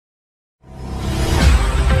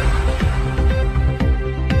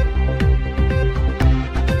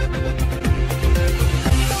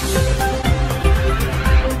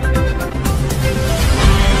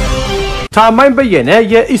ታማኝ በየነ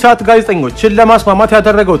የኢሳት ጋዜጠኞችን ለማስማማት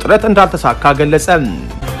ያደረገው ጥረት እንዳልተሳካ ገለጸ።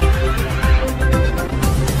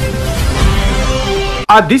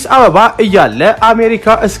 አዲስ አበባ እያለ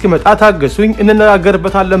አሜሪካ እስኪመጣ ታገሱኝ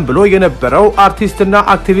እንነጋገርበታለን ብሎ የነበረው አርቲስትና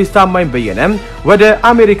አክቲቪስት ታማኝ በየነ ወደ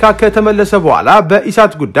አሜሪካ ከተመለሰ በኋላ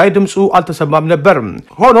በኢሳት ጉዳይ ድምጹ አልተሰማም ነበር።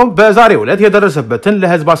 ሆኖም በዛሬው ዕለት የደረሰበትን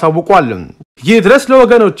ለህዝብ አሳውቋል። ይድረስ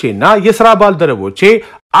ለወገኖቼና የሥራ ባልደረቦቼ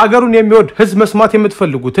አገሩን የሚወድ ህዝብ መስማት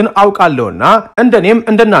የምትፈልጉትን አውቃለሁና እንደኔም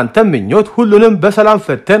እንደናንተ ምኞት ሁሉንም በሰላም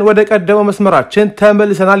ፈተን ወደ ቀደመው መስመራችን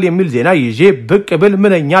ተመልሰናል የሚል ዜና ይዤ ብቅ ብል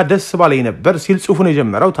ምንኛ ደስ ባለኝ ነበር ሲል ጽሑፉን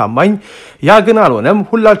የጀመረው ታማኝ ያ ግን አልሆነም።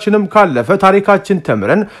 ሁላችንም ካለፈ ታሪካችን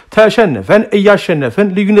ተምረን ተሸንፈን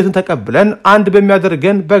እያሸነፍን ልዩነትን ተቀብለን አንድ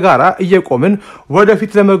በሚያደርገን በጋራ እየቆምን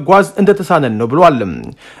ወደፊት ለመጓዝ እንደተሳነን ነው ብሏል።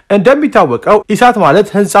 እንደሚታወቀው ኢሳት ማለት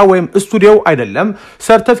ህንጻ ወይም ስቱዲዮ አይደለም፣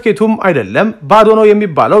 ሰርተፊኬቱም አይደለም፣ ባዶ ነው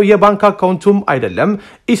የሚባለው የባንክ አካውንቱም አይደለም።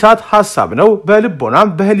 ኢሳት ሐሳብ ነው፣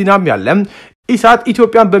 በልቦናም በህሊናም ያለም። ኢሳት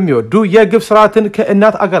ኢትዮጵያን በሚወዱ የግፍ ስርዓትን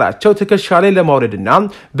ከእናት አገራቸው ትከሻ ላይ ለማውረድና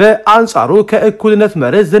በአንጻሩ ከእኩልነት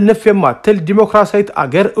መርህ ዝንፍ የማትል ዲሞክራሲያዊት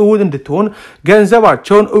አገር እውን እንድትሆን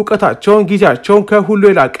ገንዘባቸውን፣ ዕውቀታቸውን፣ ጊዜያቸውን ከሁሉ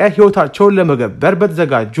የላቀ ህይወታቸውን ለመገበር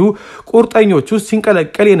በተዘጋጁ ቁርጠኞች ውስጥ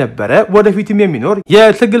ሲንቀለቀል የነበረ ወደፊትም የሚኖር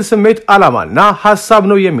የትግል ስሜት ዓላማና ሐሳብ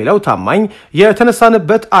ነው የሚለው ታማኝ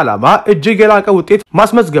የተነሳንበት ዓላማ እጅግ የላቀ ውጤት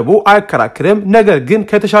ማስመዝገቡ አያከራክርም። ነገር ግን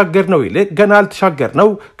ከተሻገርነው ይልቅ ገና አልተሻገርነው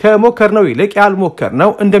ከሞከርነው ይልቅ ያልሞከርነው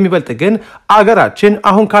እንደሚበልጥ ግን አገራችን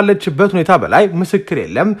አሁን ካለችበት ሁኔታ በላይ ምስክር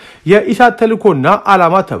የለም። የኢሳት ተልእኮና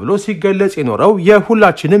ዓላማ ተብሎ ሲገለጽ የኖረው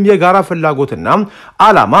የሁላችንም የጋራ ፍላጎትና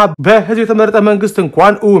ዓላማ በህዝብ የተመረጠ መንግስት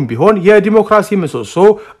እንኳን እውን ቢሆን የዲሞክራሲ ምሰሶ፣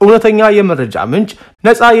 እውነተኛ የመረጃ ምንጭ፣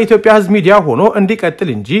 ነፃ የኢትዮጵያ ህዝብ ሚዲያ ሆኖ እንዲቀጥል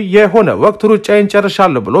እንጂ የሆነ ወቅት ሩጫዬን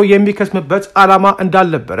ጨርሻለሁ ብሎ የሚከስምበት ዓላማ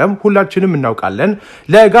እንዳልነበረም ሁላችንም እናውቃለን።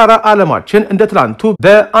 ለጋራ ዓላማችን እንደ ትላንቱ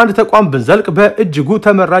በአንድ ተቋም ብንዘልቅ በእጅጉ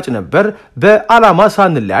ተመራጭ ነበር። በዓላማ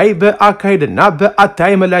ሳንለያይ በአካሄድና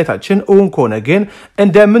በአታይ መለያየታችን እውን ከሆነ ግን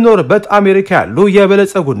እንደምንኖርበት አሜሪካ ያሉ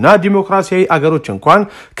የበለጸጉና ዲሞክራሲያዊ አገሮች እንኳን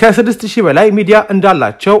ከ6000 በላይ ሚዲያ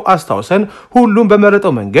እንዳላቸው አስታውሰን ሁሉም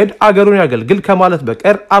በመረጠው መንገድ አገሩን ያገልግል ከማለት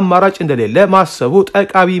በቀር አማራጭ እንደሌለ ማሰቡ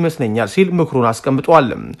ጠቃሚ ይመስለኛል ሲል ምክሩን አስቀምጧል።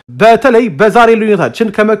 በተለይ በዛሬ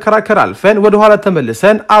ልዩነታችን ከመከራከር አልፈን ወደ ኋላ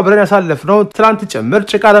ተመልሰን አብረን ያሳለፍነው ትላንት ጭምር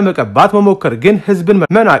ጭቃ ለመቀባት መሞከር ግን ህዝብን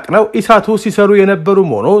መናቅ ነው። ኢሳቱ ሲሰሩ የነበሩ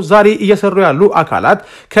ሆኖ ዛሬ እየሰሩ ያሉ አካላት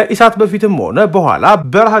ከኢሳት በፊትም ሆነ በኋላ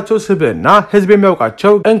በራሳቸው ስብዕና ህዝብ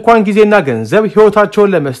የሚያውቃቸው እንኳን ጊዜና ገንዘብ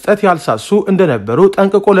ህይወታቸውን ለመስጠት ያልሳሱ እንደነበሩ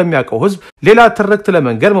ጠንቅቆ ለሚያውቀው ህዝብ ሌላ ትርክት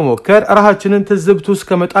ለመንገር መሞከር ራሳችንን ትዝብቱ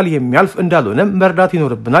እስከመጣል የሚያልፍ እንዳልሆነ መርዳት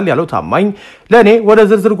ይኖርብናል ያለው ታማኝ ለኔ ወደ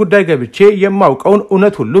ዝርዝር ጉዳይ ገብቼ የማውቀውን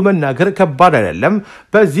እውነት ሁሉ መናገር ከባድ አይደለም።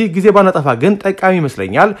 በዚህ ጊዜ ባናጠፋ ግን ጠቃሚ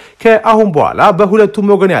ይመስለኛል። ከአሁን በኋላ በሁለቱም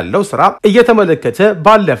ወገን ያለው ስራ እየተመለከተ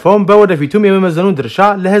ባለፈውም በወደፊቱም የመመዘኑን ድርሻ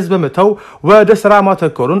ለህዝብ መተው ወደ ስራ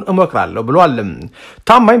ማተኮሩን እመክራለሁ ብሏል።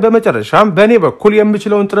 ታማኝ በመጨረሻም በኔ በኩል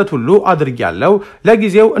የምችለውን ጥረት ሁሉ አድርጌያለሁ።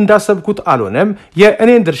 ለጊዜው እንዳሰብኩት አልሆነም።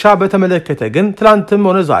 የእኔን ድርሻ በተመለከተ ግን ትላንትም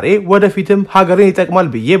ሆነ ዛሬ ወደፊትም ሀገርን ይጠቅማል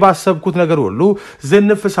ብዬ ባሰብኩት ነገር ሁሉ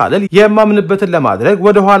ዝንፍ ሳልል የማምንበትን ለማድረግ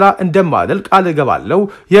ወደ ኋላ እንደማልል ቃል እገባለሁ።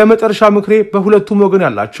 የመጨረሻ ምክሬ በሁለቱም ወገን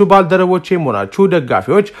ያላችሁ ባልደረቦቼም ሆናችሁ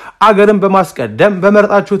ደጋፊዎች አገርን በማስቀደም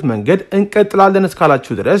በመረጣችሁት መንገድ እንቀጥላለን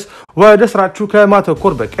እስካላችሁ ድረስ ወደ ስራችሁ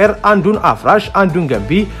ከማተኮር በቀር አንዱን አፍራሽ፣ አንዱን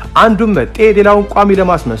ገንቢ፣ አንዱን መጤ ሌላውን ቋሚ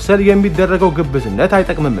ለማስመሰል የሚደረገው ግብዝነት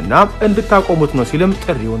አይጠቅምምና እንድታቆሙት ነው ሲልም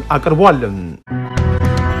ጥሪውን አቅርቧል።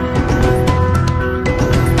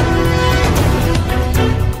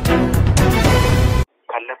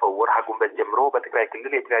 ካለፈው ወርሃ ግንቦት ጀምሮ በትግራይ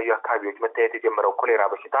ክልል የተለያዩ አካባቢዎች መታየት የጀመረው ኮሌራ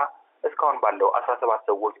በሽታ እስካሁን ባለው 17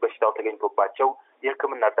 ሰዎች በሽታው ተገኝቶባቸው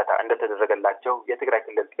የሕክምና እርዳታ እንደተደረገላቸው የትግራይ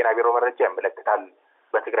ክልል ጤና ቢሮ መረጃ ያመለክታል።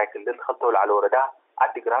 በትግራይ ክልል ኸልተው ለዓለ ወረዳ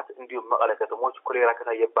አዲግራት እንዲሁም መቀለ ከተሞች ኮሌራ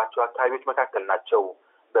ከታየባቸው አካባቢዎች መካከል ናቸው።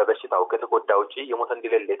 በበሽታው ከተጎዳ ውጪ የሞተ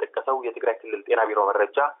እንደሌለ የጠቀሰው የትግራይ ክልል ጤና ቢሮ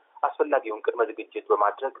መረጃ አስፈላጊውን ቅድመ ዝግጅት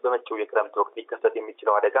በማድረግ በመጪው የክረምት ወቅት ሊከሰት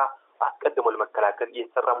የሚችለው አደጋ አስቀድሞ ለመከላከል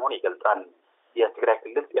እየተሰራ መሆኑን ይገልጻል። የትግራይ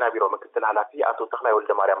ክልል ጤና ቢሮ ምክትል ኃላፊ አቶ ተክላይ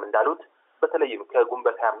ወልደ ማርያም እንዳሉት በተለይም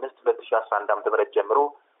ከግንቦት 25 2011 ዓ.ም ጀምሮ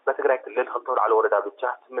በትግራይ ክልል ኸልተው ለዓለ ወረዳ ብቻ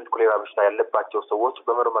 8 ኮሌራ በሽታ ያለባቸው ሰዎች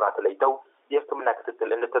በምርመራ ተለይተው የሕክምና ክትትል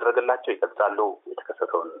እንደተደረገላቸው ይገልጻሉ።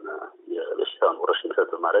 የተከሰተውን የበሽታውን ወረርሽኝ መሰረት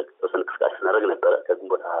በማድረግ እንቅስቃሴ ስናደርግ ነበረ።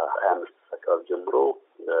 ከግንቦት 25 አካባቢ ጀምሮ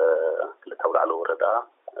ኸልተው ለዓለ ወረዳ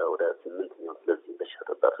ወደ 8 የሚሆኑ ስለዚህ በሽታ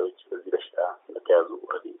ተጠርጣሪዎች በዚህ በሽታ እንደተያዙ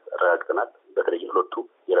አረጋግጠናል። በተለይ ሁለቱ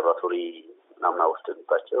የላቦራቶሪ ናሙና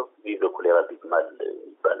ወስደንባቸው ቪዞ ኮሌራ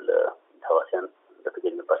የሚባል ተዋሲያን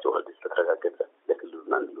እንደተገኘባቸው ወረድ ስለተረጋገጠ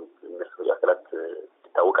ለክልሉና እንዲሁም የሚያስፈልጉ አካላት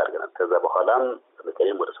እንዲታወቅ አድርገናል። ከዛ በኋላም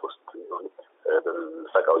በተለይም ወደ 3 የሚሆኑት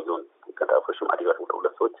በምስራቃዊ ዞን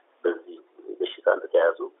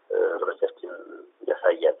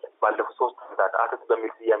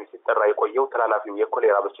አስከፊው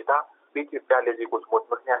የኮሌራ በሽታ በኢትዮጵያ ለዜጎች ሞት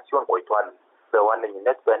ምክንያት ሲሆን ቆይቷል።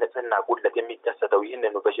 በዋነኝነት በንጽህና ጉድለት የሚከሰተው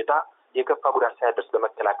ይህንን በሽታ የከፋ ጉዳት ሳያደርስ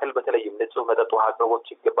በመከላከል በተለይም ንጹህ መጠጥ ውሃ አቅርቦት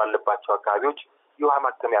ችግር ባለባቸው አካባቢዎች የውሃ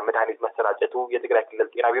ማከሚያ መድኃኒት መሰራጨቱ የትግራይ ክልል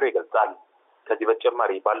ጤና ቢሮ ይገልጻል። ከዚህ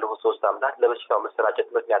በተጨማሪ ባለፉት 3 ዓመታት ለበሽታው መሰራጨት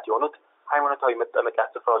ምክንያት የሆኑት ሃይማኖታዊ መጠመቂያ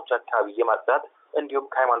ስፍራዎች አካባቢ የማጽዳት እንዲሁም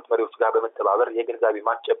ከሃይማኖት መሪዎች ጋር በመተባበር የግንዛቤ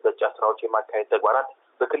ማስጨበጫ ስራዎች የማካሄድ ተግባራት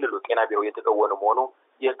በክልሉ ጤና ቢሮ የተከወኑ መሆኑ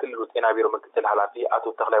የክልሉ ጤና ቢሮ ምክትል ኃላፊ አቶ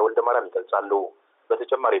ተክላይ ወልደማርያም ይገልጻሉ።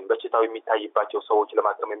 በተጨማሪም በሽታው የሚታይባቸው ሰዎች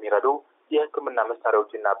ለማከም የሚረዱ የሕክምና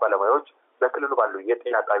መሳሪያዎችና ባለሙያዎች በክልሉ ባሉ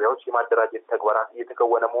የጤና ጣቢያዎች የማደራጀት ተግባራት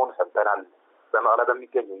እየተከወነ መሆኑ ሰምተናል። በመቀለ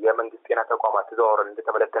በሚገኙ የመንግስት ጤና ተቋማት ተዘዋውረን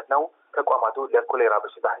እንደተመለከትነው ተቋማቱ ለኮሌራ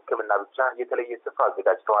በሽታ ሕክምና ብቻ የተለየ ስፍራ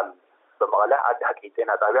አዘጋጅተዋል። በመቀለ አዳቂ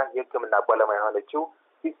ጤና ጣቢያ የሕክምና ባለሙያ የሆነችው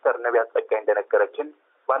ሲስተር ነቢያት ጸጋይ እንደነገረችን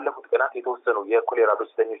ባለፉት ቀናት የተወሰኑ የኮሌራ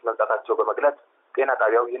በሽተኞች መምጣታቸው በመግለጽ ጤና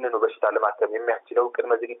ጣቢያው ይህንኑ በሽታ ለማከም የሚያስችለው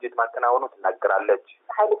ቅድመ ዝግጅት ማከናወኑ ትናገራለች።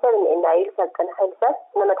 ኃይልሰብ እንእናይ ሰልጠነ ኃይልሰብ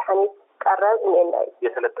ለመድኃኒት ቀረብ እንእናይ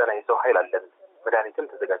የሰለጠነ የሰው ኃይል አለን። መድኃኒትም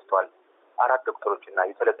ተዘጋጅቷል። 4 ዶክተሮችና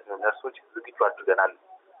የሰለጠኑ ነርሶች ዝግጁ አድርገናል።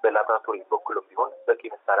 በላቦራቶሪ በኩልም ቢሆን በቂ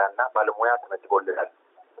መሳሪያና ባለሙያ ተመድቦልናል።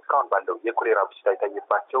 እስካሁን ባለው የኮሌራ በሽታ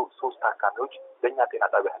የታየባቸው 3 ታካሚዎች በእኛ ጤና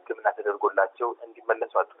ጣቢያ ሕክምና ተደርጎላቸው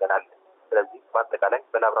እንዲመለሱ አድርገናል። ስለዚህ በአጠቃላይ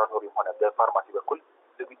በላቦራቶሪም ሆነ በፋርማሲ በኩል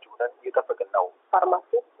ዝግጁ ሆነን እየጠበቅን ነው። ፋርማሲ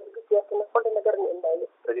ዝግጁ ያስነቆል ነገር እንእናይ።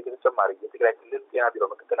 ከዚህ በተጨማሪ የትግራይ ክልል ጤና ቢሮ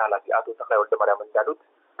ምክትል ኃላፊ አቶ ተክላይ ወልደማርያም እንዳሉት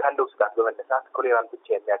ካለው ስጋት በመነሳት ኮሌራን ብቻ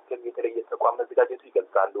የሚያክም የተለየ ተቋም መዘጋጀቱ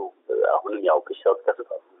ይገልጻሉ። አሁንም ያው በሽታው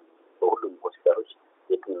ተከስቷል። በሁሉም ሆስፒታሎች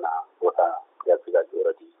የሕክምና ቦታ ያዘጋጁ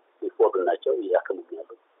ኦልሬዲ ሪፖርት ናቸው ያከሙኛሉ።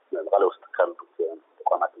 መቀለ ውስጥ ካሉ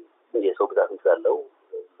ተቋማት የሰው ብዛት ስላለው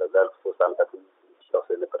ባለፉት 3 ዓመታት በሽታው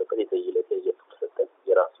ስለነበረበት የተለየ ተሰጠን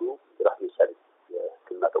የራሱ ይቻላል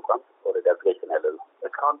የሕክምና ተቋም ኦልሬዲ አዘጋጅተን ያለ ነው።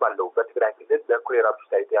 እስካሁን ባለው በትግራይ ክልል በኮሌራ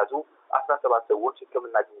በሽታ የተያዙ 17 ሰዎች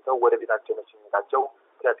ሕክምና አግኝተው ወደ ቤታቸው መሸኘታቸው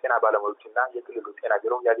ከጤና ባለሙያዎችና የክልሉ ጤና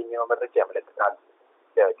ቢሮ ያገኘነው መረጃ ያመለክታል።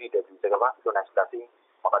 ለዲደብሊው ዘገባ ዮናስ ዳሴ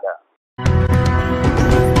መቀለ።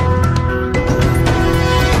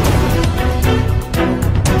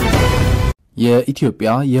 የኢትዮጵያ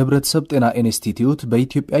የህብረተሰብ ጤና ኢንስቲትዩት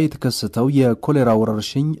በኢትዮጵያ የተከሰተው የኮሌራ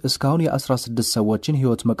ወረርሽኝ እስካሁን የ16 ሰዎችን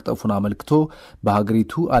ህይወት መቅጠፉን አመልክቶ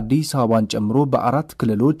በሀገሪቱ አዲስ አበባን ጨምሮ በ4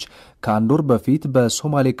 ክልሎች ከአንድ ወር በፊት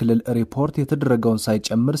በሶማሌ ክልል ሪፖርት የተደረገውን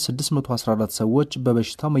ሳይጨምር 614 ሰዎች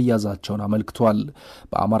በበሽታው መያዛቸውን አመልክቷል።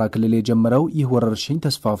 በአማራ ክልል የጀመረው ይህ ወረርሽኝ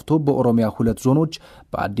ተስፋፍቶ በኦሮሚያ 2 ዞኖች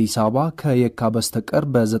በአዲስ አበባ ከየካ በስተቀር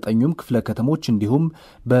በ9ኙም ክፍለ ከተሞች እንዲሁም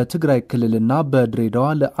በትግራይ ክልልና በድሬዳዋ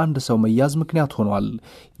ለአንድ ሰው መያዝ ምክንያት ሆኗል።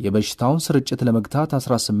 የበሽታውን ስርጭት ለመግታት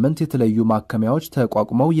 18 የተለያዩ ማከሚያዎች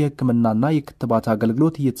ተቋቁመው የሕክምናና የክትባት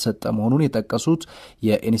አገልግሎት እየተሰጠ መሆኑን የጠቀሱት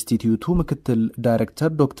የኢንስቲትዩቱ ምክትል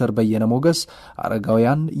ዳይሬክተር ዶክተር በየነ ሞገስ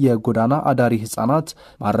አረጋውያን፣ የጎዳና አዳሪ ህጻናት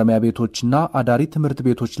ማረሚያ ቤቶችና አዳሪ ትምህርት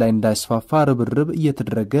ቤቶች ላይ እንዳይስፋፋ ርብርብ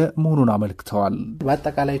እየተደረገ መሆኑን አመልክተዋል።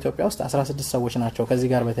 በአጠቃላይ ኢትዮጵያ ውስጥ 16 ሰዎች ናቸው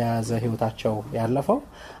ከዚህ ጋር በተያያዘ ህይወታቸው ያለፈው።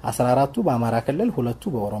 14ቱ በአማራ ክልል፣ 2ቱ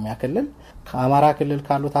በኦሮሚያ ክልል። ከአማራ ክልል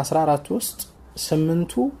ካሉት 14 ውስጥ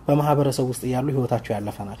 8ቱ በማህበረሰብ ውስጥ ያሉ ህይወታቸው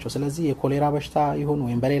ያለፈ ናቸው። ስለዚህ የኮሌራ በሽታ ይሁን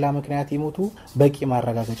ወይም በሌላ ምክንያት ይሞቱ በቂ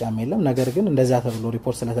ማረጋገጫም የለም። ነገር ግን እንደዛ ተብሎ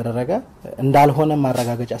ሪፖርት ስለተደረገ እንዳልሆነ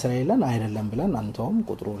ማረጋገጫ ስለሌለን አይደለም ብለን አንተውም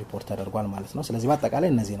ቁጥሩ ሪፖርት ተደርጓል ማለት ነው። ስለዚህ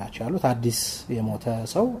በአጠቃላይ እነዚህ ናቸው ያሉት። አዲስ የሞተ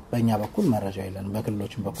ሰው በእኛ በኩል መረጃ የለንም።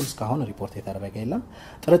 በክልሎችም በኩል እስካሁን ሪፖርት የተደረገ የለም።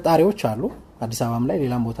 ጥርጣሬዎች አሉ። አዲስ አበባም ላይ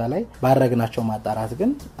ሌላም ቦታ ላይ ባረግናቸው ማጣራት ግን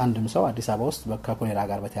አንድም ሰው አዲስ አበባ ውስጥ ከኮሌራ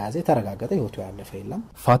ጋር በተያያዘ የተረጋገጠ ህይወቱ ያለፈ የለም።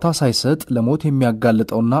 ፋታ ሳይሰጥ ለሞት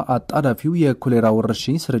የሚያጋልጠውና አጣዳፊው የኮሌራ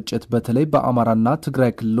ወረርሽኝ ስርጭት በተለይ በአማራና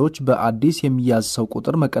ትግራይ ክልሎች በአዲስ የሚያዝ ሰው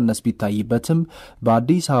ቁጥር መቀነስ ቢታይበትም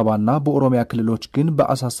በአዲስ አበባና በኦሮሚያ ክልሎች ግን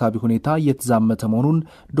በአሳሳቢ ሁኔታ እየተዛመተ መሆኑን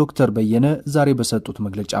ዶክተር በየነ ዛሬ በሰጡት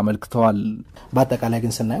መግለጫ አመልክተዋል። በአጠቃላይ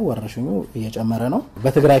ግን ስናየው ወረርሽኙ እየጨመረ ነው።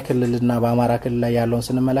 በትግራይ ክልልና በአማራ ክልል ላይ ያለውን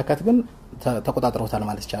ስንመለከት ግን ተቆጣጥረውታል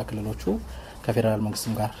ማለት ይቻላል። ክልሎቹ ከፌደራል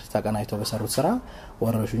መንግስትም ጋር ተቀናይተው በሰሩት ስራ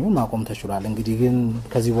ወረርሽኙን ማቆም ተችሏል። እንግዲህ ግን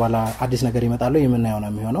ከዚህ በኋላ አዲስ ነገር ይመጣል የምናየው ነው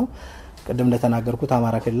የሚሆነው። ቅድም እንደተናገርኩት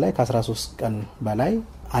አማራ ክልል ላይ ከ13 ቀን በላይ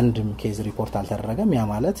አንድም ኬዝ ሪፖርት አልተደረገም። ያ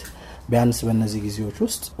ማለት ቢያንስ በእነዚህ ጊዜዎች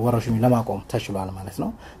ውስጥ ወረርሽኙን ለማቆም ተችሏል ማለት ነው።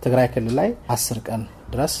 ትግራይ ክልል ላይ 10 ቀን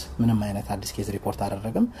ድረስ ምንም አይነት አዲስ ኬዝ ሪፖርት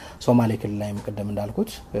አደረገም። ሶማሌ ክልል ላይ ቅድም እንዳልኩት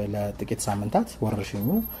ለጥቂት ሳምንታት ወረርሽኙ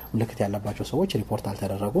ምልክት ያለባቸው ሰዎች ሪፖርት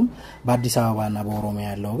አልተደረጉም። በአዲስ አበባና በኦሮሚያ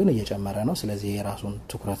ያለው ግን እየጨመረ ነው። ስለዚህ የራሱን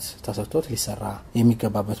ትኩረት ተሰጥቶት ሊሰራ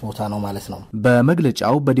የሚገባበት ቦታ ነው ማለት ነው።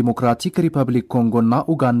 በመግለጫው በዲሞክራቲክ ሪፐብሊክ ኮንጎና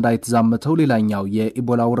ኡጋንዳ የተዛመተው ሌላኛው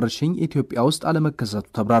የኢቦላ ወረርሽኝ ኢትዮጵያ ውስጥ አለመከሰቱ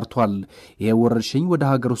ተብራርቷል። ይህ ወረርሽኝ ወደ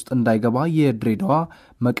ሀገር ውስጥ እንዳይገባ የድሬዳዋ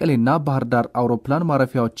መቀሌና ባህር ዳር አውሮፕላን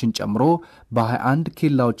ማረፊያዎችን ጨምሮ በ21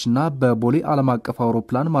 ኬላዎችና በቦሌ ዓለም አቀፍ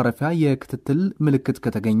አውሮፕላን ማረፊያ የክትትል ምልክት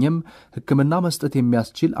ከተገኘም ሕክምና መስጠት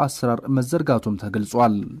የሚያስችል አሰራር መዘርጋቱም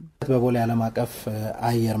ተገልጿል። በቦሌ ዓለም አቀፍ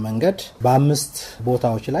አየር መንገድ በአምስት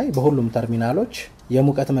ቦታዎች ላይ በሁሉም ተርሚናሎች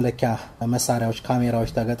የሙቀት መለኪያ መሳሪያዎች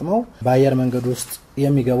ካሜራዎች ተገጥመው በአየር መንገድ ውስጥ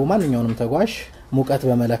የሚገቡ ማንኛውንም ተጓዥ ሙቀት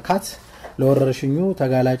በመለካት ለወረርሽኙ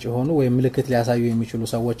ተጋላጭ የሆኑ ወይ ምልክት ሊያሳዩ የሚችሉ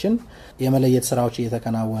ሰዎችን የመለየት ስራዎች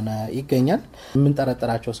እየተከናወነ ይገኛል።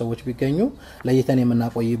 የምንጠረጥራቸው ሰዎች ቢገኙ ለይተን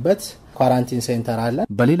የምናቆይበት ኳራንቲን ሴንተር አለ።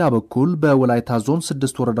 በሌላ በኩል በወላይታ ዞን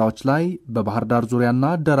 6 ወረዳዎች ላይ በባህር ዳር ዙሪያና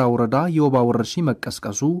ደራ ወረዳ የወባ ወረርሽኝ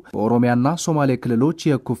መቀስቀሱ በኦሮሚያና ሶማሌ ክልሎች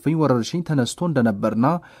የኩፍኝ ወረርሽኝ ተነስቶ እንደነበርና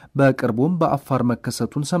በቅርቡም በአፋር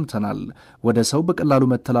መከሰቱን ሰምተናል። ወደ ሰው በቀላሉ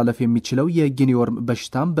መተላለፍ የሚችለው የጊኒ ወርም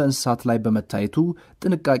በሽታም በእንስሳት ላይ በመታየቱ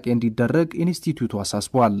ጥንቃቄ እንዲደረግ ኢንስቲትዩቱ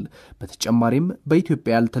አሳስቧል። በተጨማሪም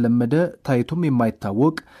በኢትዮጵያ ያልተለመደ ታይቶም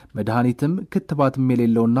የማይታወቅ መድኃኒትም ክትባትም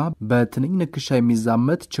የሌለውና በትንኝ ንክሻ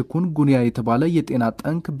የሚዛመት ችኩን ጉንያ የተባለ የጤና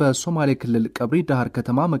ጠንክ በሶማሌ ክልል ቀብሪ ዳህር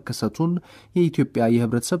ከተማ መከሰቱን የኢትዮጵያ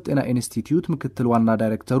የህብረተሰብ ጤና ኢንስቲትዩት ምክትል ዋና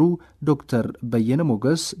ዳይሬክተሩ ዶክተር በየነ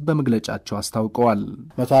ሞገስ በመግለጫቸው አስታውቀዋል።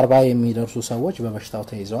 140 የሚደርሱ ሰዎች በበሽታው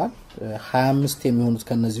ተይዘዋል። 25 የሚሆኑት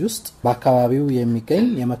ከነዚህ ውስጥ በአካባቢው የሚገኝ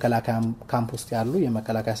የመከላከያ ካምፕ ውስጥ ያሉ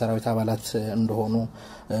የመከላከያ ሰራዊት አባላት እንደሆኑ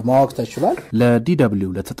ማወቅ ተችሏል።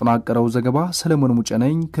 ለዲደብሊው ለተጠናቀረው ዘገባ ሰለሞን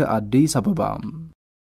ሙጨነኝ ከአዲስ አበባ